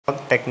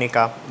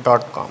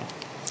technica.com.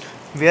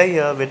 We are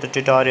here with a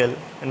tutorial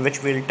in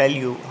which we'll tell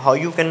you how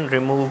you can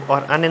remove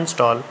or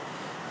uninstall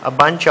a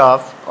bunch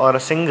of or a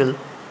single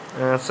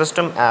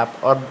system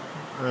app or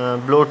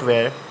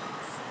bloatware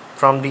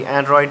from the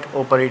Android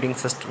operating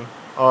system,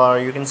 or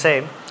you can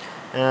say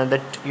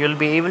that you'll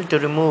be able to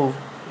remove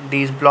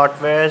these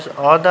bloatwares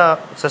or the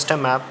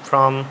system app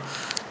from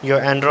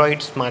your Android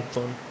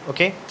smartphone.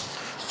 Okay,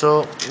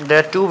 so there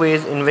are two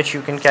ways in which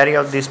you can carry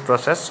out this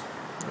process.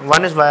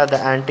 One is via the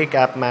Antic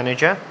App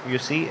Manager. You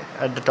see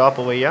at the top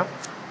over here.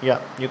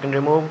 Yeah, you can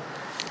remove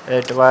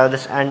it via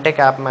this Antic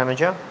App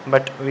Manager,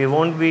 but we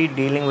won't be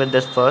dealing with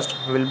this first.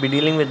 We'll be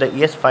dealing with the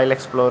ES File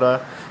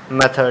Explorer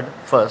method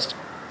first.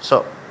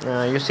 So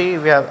you see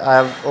I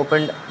have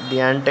opened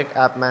the Antic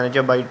App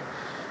Manager by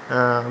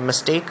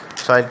mistake,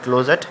 so I'll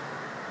close it,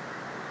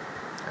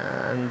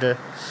 and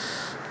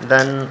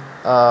then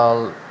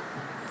I'll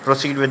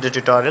proceed with the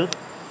tutorial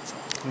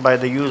by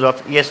the use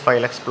of ES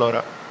File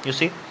Explorer. You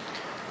see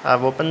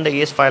I've opened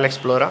the ES File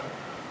Explorer.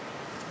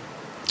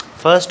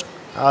 First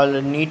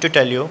I'll need to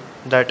tell you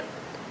that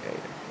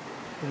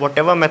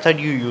whatever method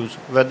you use,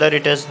 whether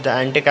it is the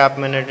Antic App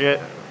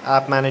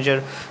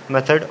Manager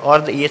method or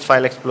the ES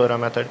File Explorer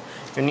method,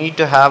 you need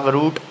to have a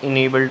root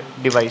enabled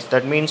device.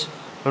 That means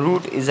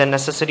root is a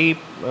necessary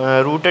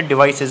rooted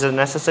device is a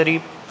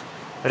necessary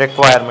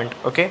requirement.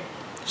 Okay,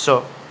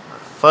 so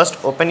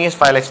first open ES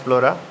File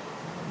Explorer,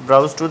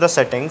 browse to the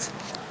settings,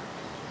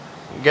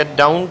 get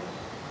down,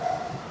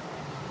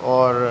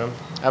 or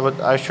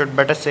I should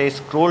better say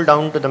scroll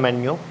down to the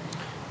menu,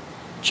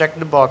 check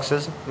the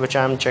boxes which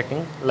I am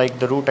checking, like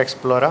the root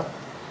explorer,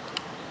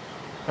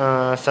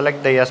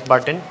 select the yes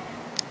button,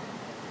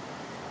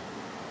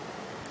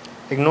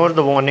 ignore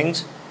the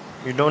warnings,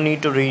 you don't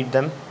need to read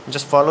them,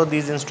 just follow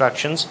these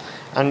instructions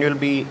and you'll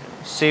be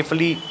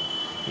safely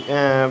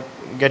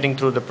getting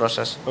through the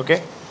process.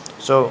 Okay,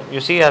 so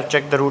you see I've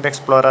checked the root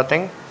explorer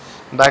thing.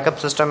 Backup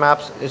system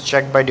apps is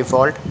checked by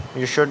default.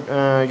 You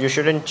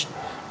shouldn't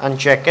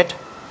uncheck it.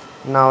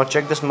 Now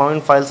check this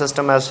mount file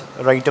system as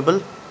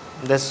writable.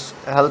 This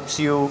helps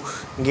you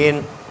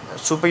gain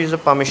super user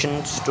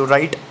permissions to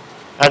write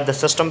at the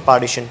system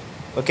partition.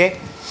 Okay,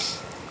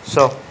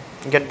 so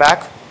get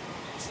back.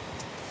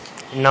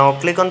 Now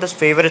click on this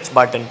favorites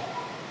button.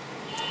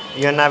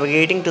 You are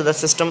navigating to the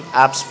system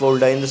apps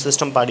folder in the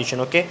system partition.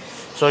 Okay,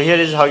 so here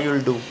is how you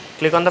will do.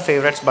 Click on the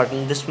favorites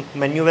button. This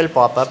menu will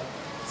pop up.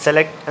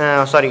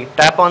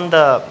 Tap on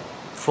the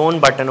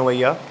phone button over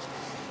here.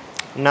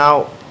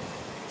 Now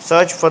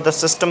search for the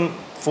system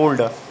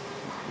folder.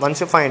 Once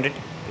you find it,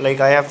 like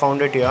I have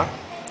found it here,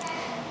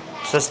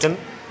 system,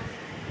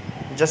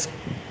 just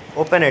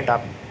open it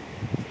up.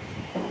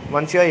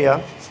 Once you are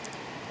here,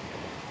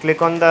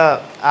 click on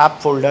the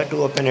app folder to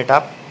open it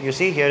up. You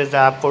see here is the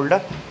app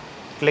folder.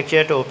 Click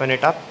here to open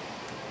it up.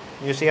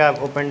 You see I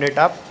have opened it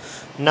up.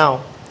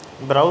 Now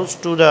browse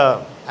to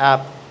the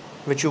app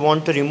which you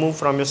want to remove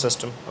from your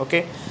system.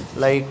 Okay,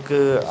 like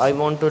I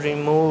want to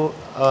remove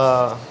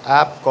a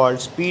app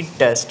called Speed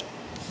Test.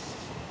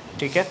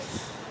 Okay,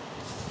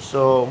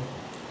 so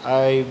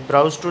I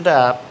browse to the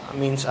app,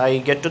 means I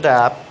get to the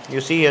app.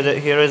 You see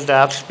here is the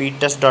app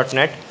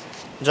speedtest.net.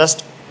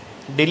 Just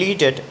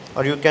delete it,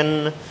 or you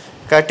can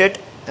cut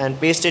it and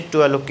paste it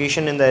to a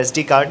location in the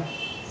SD card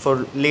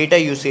for later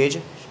usage.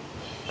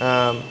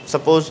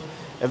 Suppose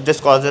if this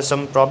causes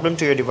some problem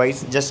to your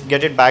device, just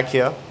get it back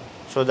here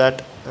so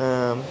that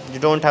you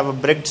don't have a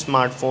bricked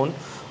smartphone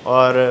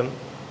or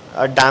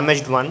a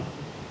damaged one.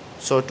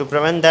 So to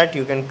prevent that,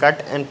 you can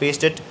cut and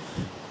paste it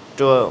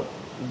to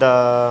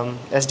the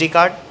SD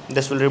card.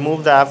 This will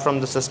remove the app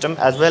from the system,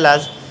 as well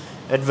as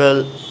it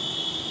will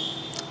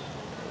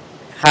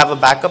have a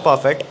backup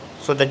of it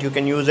so that you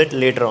can use it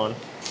later on.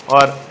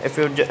 Or if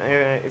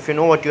you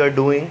know what you are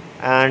doing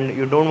and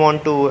you don't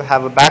want to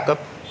have a backup,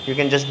 you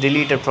can just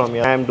delete it from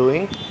here. I am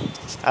doing,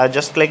 I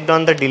just clicked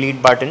on the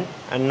delete button,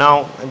 and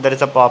now there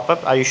is a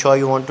pop-up. Are you sure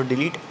you want to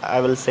delete?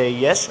 I will say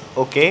yes.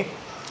 Okay,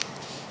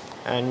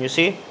 and you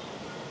see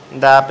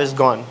the app is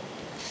gone.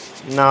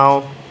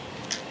 Now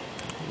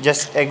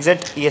just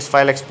exit ES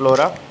File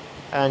Explorer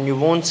and you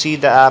won't see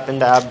the app in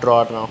the app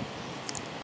drawer now.